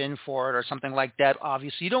dive in for it or something like that.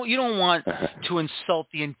 Obviously, you don't want to insult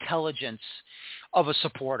the intelligence of a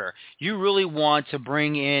supporter. You really want to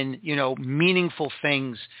bring in, meaningful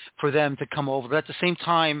things for them to come over. But at the same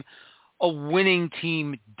time, a winning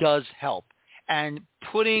team does help. And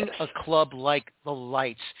putting a club like the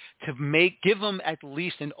Lights to give them at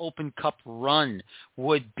least an Open Cup run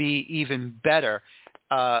would be even better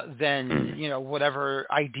than, whatever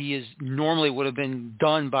ideas normally would have been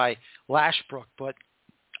done by Lashbrook. But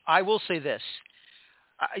I will say this.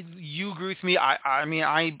 You agree with me?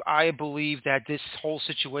 I believe that this whole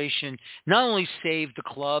situation not only saved the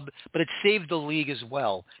club, but it saved the league as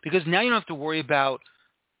well. Because now you don't have to worry about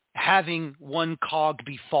having one cog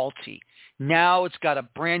be faulty. Now it's got a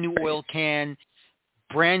brand new oil can,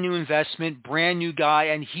 brand new investment, brand new guy,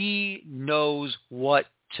 and he knows what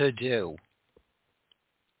to do.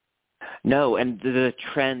 No, and the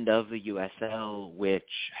trend of the USL, which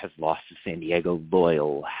has lost to San Diego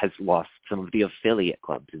Loyal, has lost some of the affiliate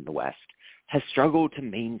clubs in the West, has struggled to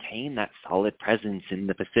maintain that solid presence in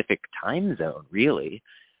the Pacific time zone, really.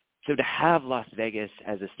 So to have Las Vegas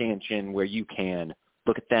as a stanchion where you can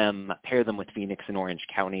look at them, pair them with Phoenix and Orange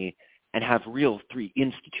County, and have real three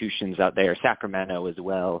institutions out there, Sacramento as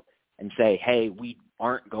well, and say, hey, we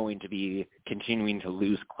aren't going to be continuing to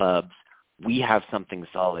lose clubs. We have something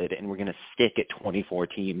solid, and we're going to stick at 24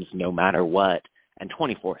 teams no matter what, and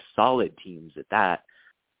 24 solid teams at that.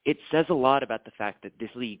 It says a lot about the fact that this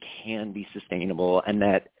league can be sustainable and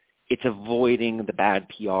that it's avoiding the bad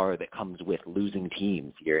PR that comes with losing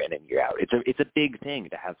teams year in and year out. It's a big thing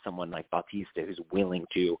to have someone like Bautista who's willing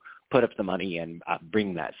to put up the money and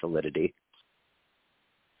bring that solidity.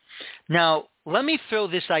 Now, let me throw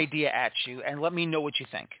this idea at you and let me know what you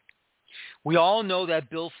think. We all know that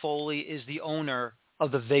Bill Foley is the owner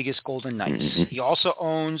of the Vegas Golden Knights. Mm-hmm. He also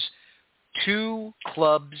owns 2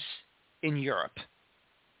 clubs in Europe,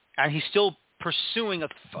 and he's still pursuing a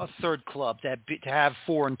third club to have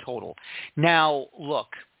 4 in total. Now, look,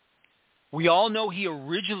 we all know he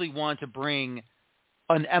originally wanted to bring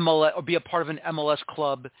an MLS or be a part of an MLS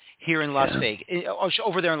club here in Las Vegas,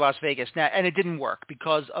 over there in Las Vegas. Now, and it didn't work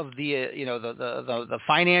because of the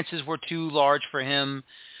finances were too large for him.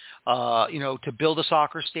 To build a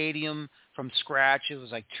soccer stadium from scratch, it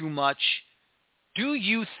was like too much. Do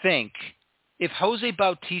you think if Jose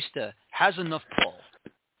Bautista has enough pull,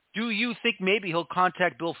 do you think maybe he'll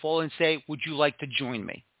contact Bill Foley and say, would you like to join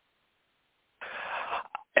me?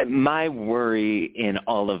 My worry in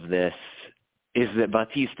all of this is that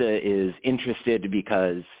Bautista is interested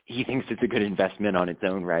because he thinks it's a good investment on its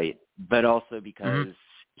own right, but also because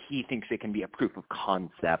he thinks it can be a proof of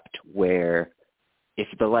concept where if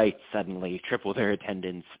the Lights suddenly triple their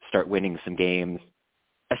attendance, start winning some games,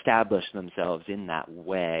 establish themselves in that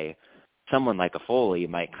way, someone like a Foley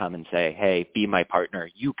might come and say, hey, be my partner.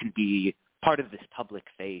 You can be part of this public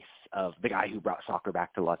face of the guy who brought soccer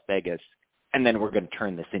back to Las Vegas, and then we're going to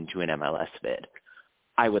turn this into an MLS bid.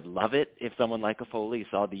 I would love it if someone like a Foley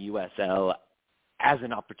saw the USL as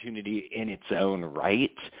an opportunity in its own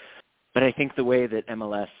right. But I think the way that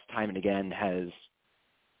MLS time and again has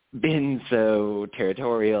been so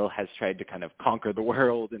territorial, has tried to kind of conquer the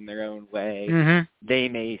world in their own way, they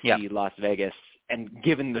may see Las Vegas, and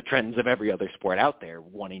given the trends of every other sport out there,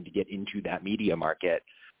 wanting to get into that media market,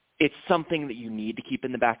 it's something that you need to keep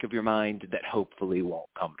in the back of your mind that hopefully won't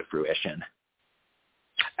come to fruition.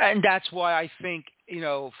 And that's why I think,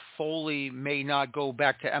 Foley may not go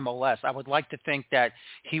back to MLS. I would like to think that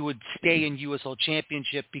he would stay in USL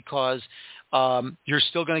Championship because you're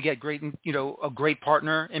still going to get a great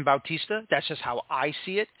partner in Bautista. That's just how I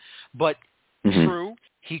see it. But true,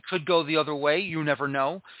 he could go the other way. You never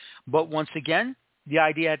know. But once again, the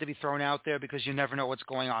idea had to be thrown out there because you never know what's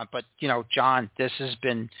going on. But, John, this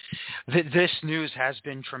news has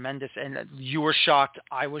been tremendous. And you were shocked.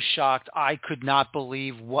 I was shocked. I could not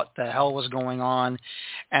believe what the hell was going on.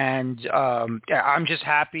 And I'm just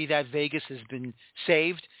happy that Vegas has been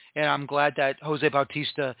saved. And I'm glad that Jose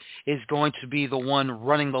Bautista is going to be the one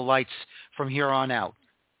running the lights from here on out.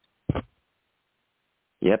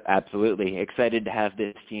 Yep, absolutely. Excited to have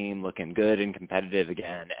this team looking good and competitive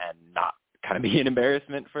again and not kind of be an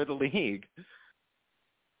embarrassment for the league.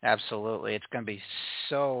 Absolutely. It's going to be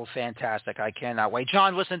so fantastic. I cannot wait.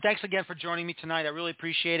 John, listen, thanks again for joining me tonight. I really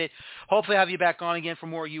appreciate it. Hopefully I'll have you back on again for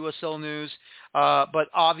more USL news. But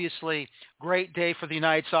obviously, great day for the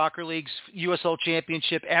United Soccer League's USL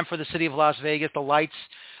Championship and for the city of Las Vegas. The lights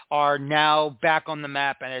are now back on the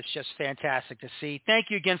map, and it's just fantastic to see. Thank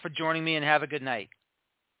you again for joining me, and have a good night.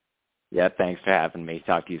 Yeah, thanks for having me.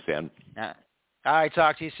 Talk to you soon. All right,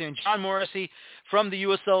 talk to you soon. John Morrissey from the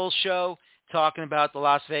USL show talking about the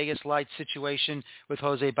Las Vegas Lights situation with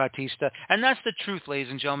Jose Bautista. And that's the truth,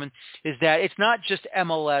 ladies and gentlemen, is that it's not just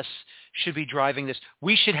MLS should be driving this.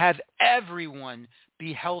 We should have everyone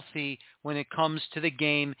be healthy when it comes to the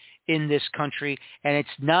game in this country. And it's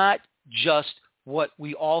not just what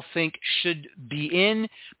we all think should be in,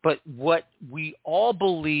 but what we all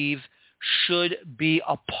believe should be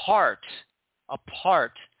a part of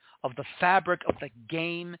the fabric of the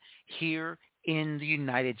game here in the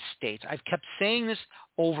United States. I've kept saying this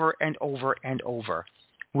over and over and over.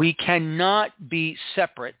 We cannot be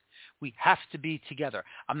separate. We have to be together.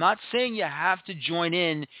 I'm not saying you have to join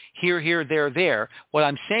in here, there. What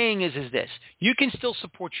I'm saying is this. You can still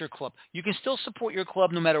support your club. You can still support your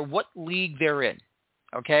club no matter what league they're in,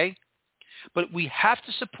 okay? But we have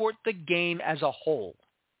to support the game as a whole.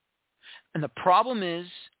 And the problem is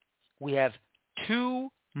we have too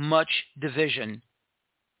much division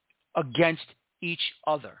against each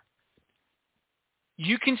other.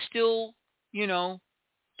 You can still,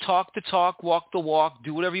 talk the talk, walk the walk,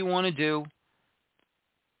 do whatever you want to do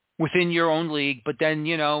within your own league. But then,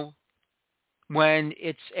 when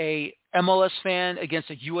it's a MLS fan against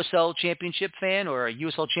a USL Championship fan or a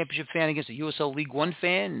USL Championship fan against a USL League One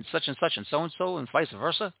fan and such and so and vice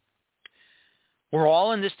versa, we're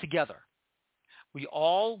all in this together. We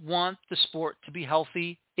all want the sport to be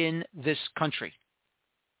healthy in this country.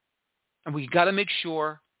 And we got to make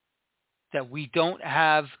sure that we don't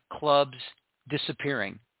have clubs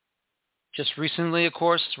disappearing. Just recently, of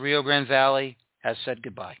course, Rio Grande Valley has said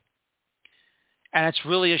goodbye. And it's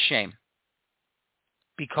really a shame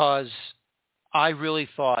because I really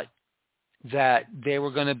thought that they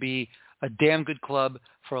were going to be a damn good club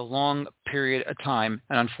for a long period of time.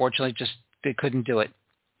 And unfortunately, they couldn't do it.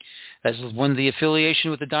 As when the affiliation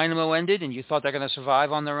with the Dynamo ended and you thought they're going to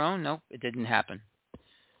survive on their own, no, it didn't happen.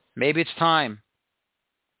 Maybe it's time.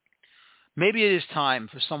 Maybe it is time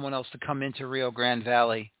for someone else to come into Rio Grande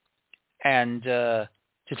Valley and to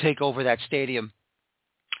take over that stadium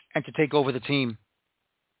and to take over the team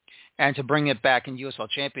and to bring it back in USL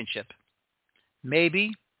Championship.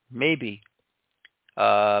 Maybe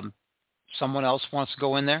someone else wants to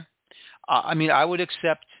go in there. I would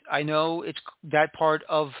accept. I know it's that part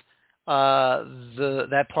of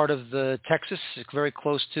the Texas is very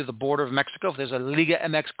close to the border of Mexico. If there's a Liga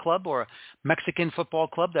MX club or a Mexican football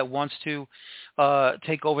club that wants to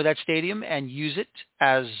take over that stadium and use it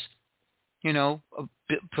as,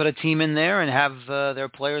 put a team in there and have their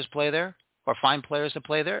players play there or find players to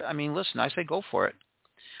play there, listen, I say go for it.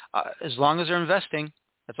 As long as they're investing,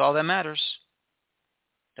 that's all that matters.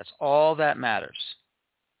 That's all that matters.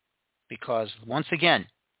 Because once again,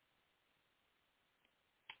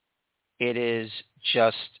 it is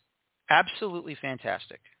just absolutely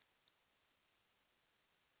fantastic.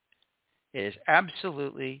 It is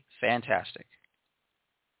absolutely fantastic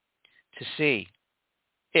to see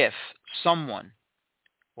if someone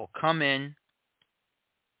will come in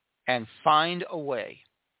and find a way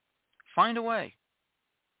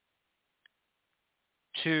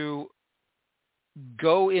to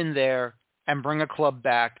go in there and bring a club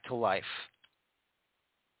back to life.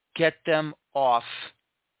 Get them off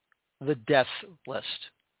the death list,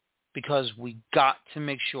 because we got to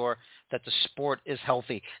make sure that the sport is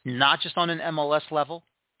healthy, not just on an MLS level,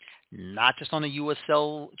 not just on a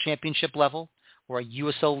USL Championship level or a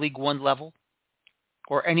USL League One level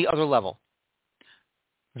or any other level.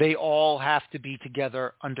 They all have to be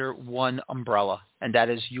together under one umbrella, and that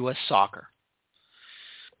is U.S. soccer.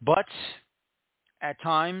 But at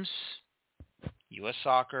times, U.S.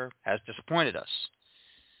 soccer has disappointed us.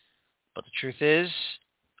 But the truth is,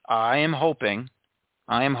 I am hoping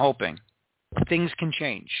things can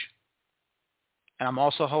change. And I'm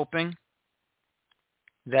also hoping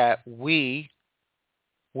that we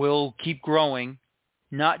will keep growing,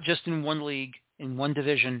 not just in one league, in one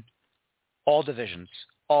division, all divisions,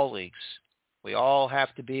 all leagues. We all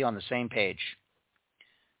have to be on the same page.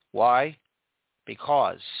 Why?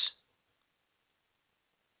 Because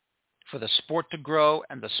for the sport to grow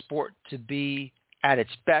and the sport to be at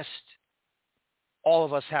its best, all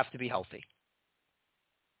of us have to be healthy.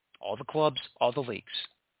 All the clubs, all the leagues.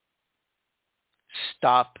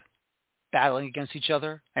 Stop battling against each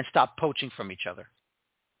other and stop poaching from each other.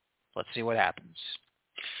 Let's see what happens.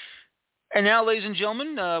 And now, ladies and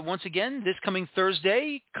gentlemen, once again, this coming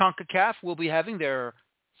Thursday, CONCACAF will be having their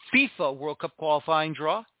FIFA World Cup qualifying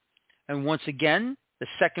draw. And once again, the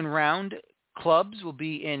second round clubs will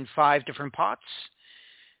be in 5 different pots.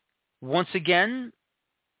 Once again,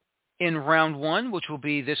 in round 1, which will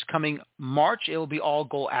be this coming March, it will be all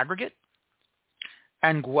goal aggregate.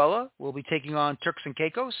 Anguilla will be taking on Turks and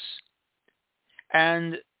Caicos.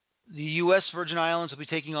 And the U.S. Virgin Islands will be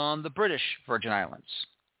taking on the British Virgin Islands.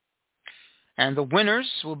 And the winners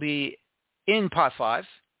will be in pot 5.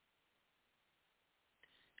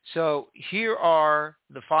 So here are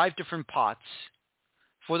the 5 different pots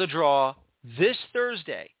for the draw this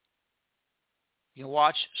Thursday. You can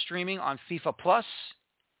watch streaming on FIFA Plus,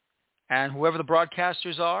 and whoever the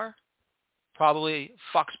broadcasters are, probably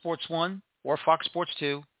Fox Sports 1 or Fox Sports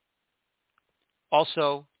 2,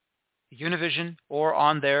 also Univision or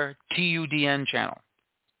on their TUDN channel.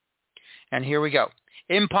 And here we go.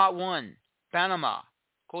 In pot 1, Panama,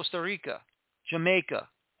 Costa Rica, Jamaica,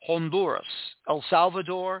 Honduras, El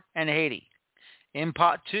Salvador, and Haiti. In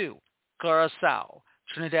pot 2, Curaçao,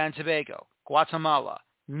 Trinidad and Tobago, Guatemala,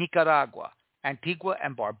 Nicaragua, Antigua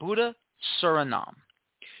and Barbuda, Suriname.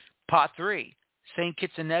 Pot 3, St.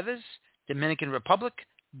 Kitts and Nevis, Dominican Republic,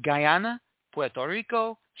 Guyana, Puerto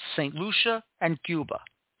Rico, St. Lucia, and Cuba.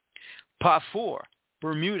 Pot 4,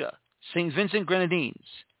 Bermuda, St. Vincent Grenadines,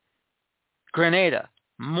 Grenada,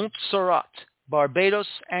 Montserrat, Barbados,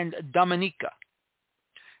 and Dominica.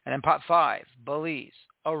 And then pot 5, Belize,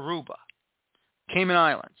 Aruba, Cayman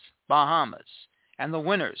Islands, Bahamas, and the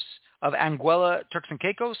winners of Anguilla, Turks and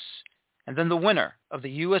Caicos, and then the winner of the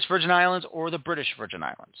U.S. Virgin Islands or the British Virgin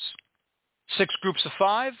Islands. 6 groups of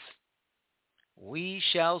 5. We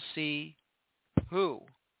shall see who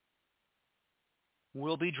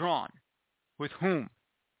will be drawn with whom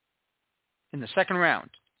in the second round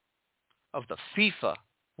of the FIFA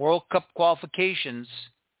World Cup qualifications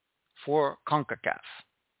for CONCACAF.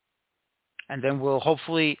 And then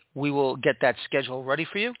we will get that schedule ready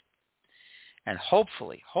for you. And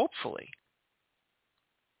hopefully,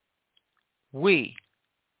 we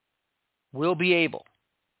will be able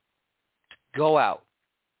to go out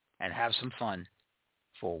and have some fun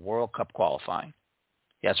for World Cup qualifying.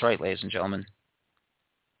 That's right, ladies and gentlemen.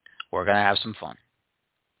 We're going to have some fun.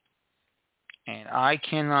 And I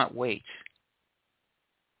cannot wait.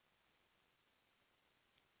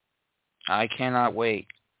 I cannot wait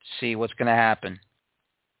to see what's going to happen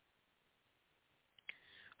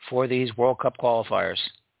for these World Cup qualifiers.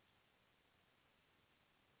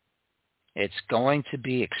 It's going to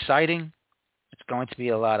be exciting. It's going to be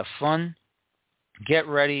a lot of fun. Get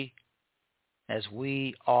ready, as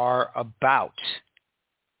we are about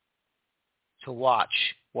to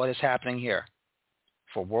watch what is happening here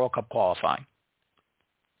for World Cup qualifying.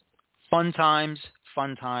 Fun times,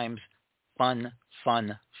 fun times, fun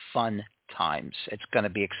times. It's going to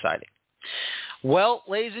be exciting. Well,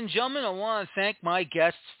 ladies and gentlemen, I want to thank my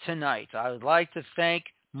guests tonight. I would like to thank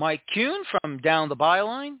Mike Kuhn from Down the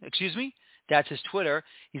Byline. That's his Twitter.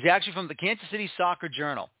 He's actually from the Kansas City Soccer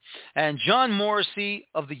Journal. And John Morrissey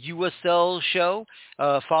of the USL Show.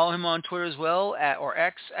 Follow him on Twitter as well, or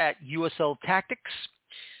X, at USL Tactics.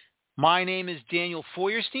 My name is Daniel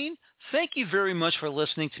Feuerstein. Thank you very much for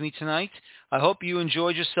listening to me tonight. I hope you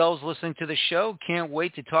enjoyed yourselves listening to the show. Can't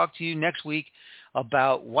wait to talk to you next week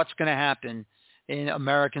about what's going to happen in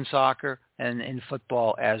American soccer and in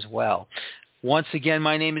football as well. Once again,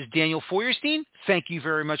 my name is Daniel Feuerstein. Thank you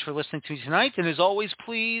very much for listening to me tonight. And as always,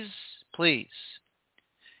 please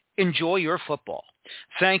enjoy your football.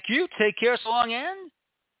 Thank you. Take care so long and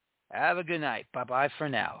have a good night. Bye-bye for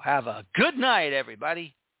now. Have a good night,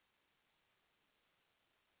 everybody.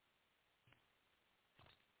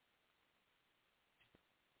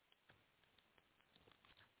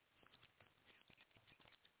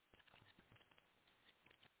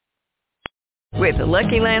 With the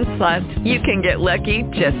Lucky Land Slots, you can get lucky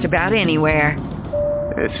just about anywhere.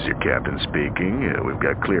 This is your captain speaking. We've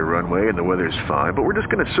got clear runway and the weather's fine, but we're just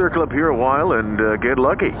going to circle up here a while and get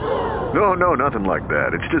lucky. No, nothing like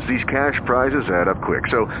that. It's just these cash prizes add up quick.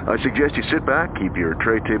 So I suggest you sit back, keep your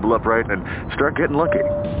tray table upright, and start getting lucky.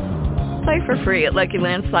 Play for free at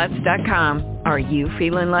LuckyLandSlots.com. Are you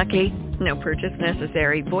feeling lucky? No purchase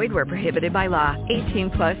necessary. Void where prohibited by law.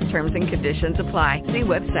 18+ terms and conditions apply. See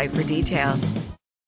website for details.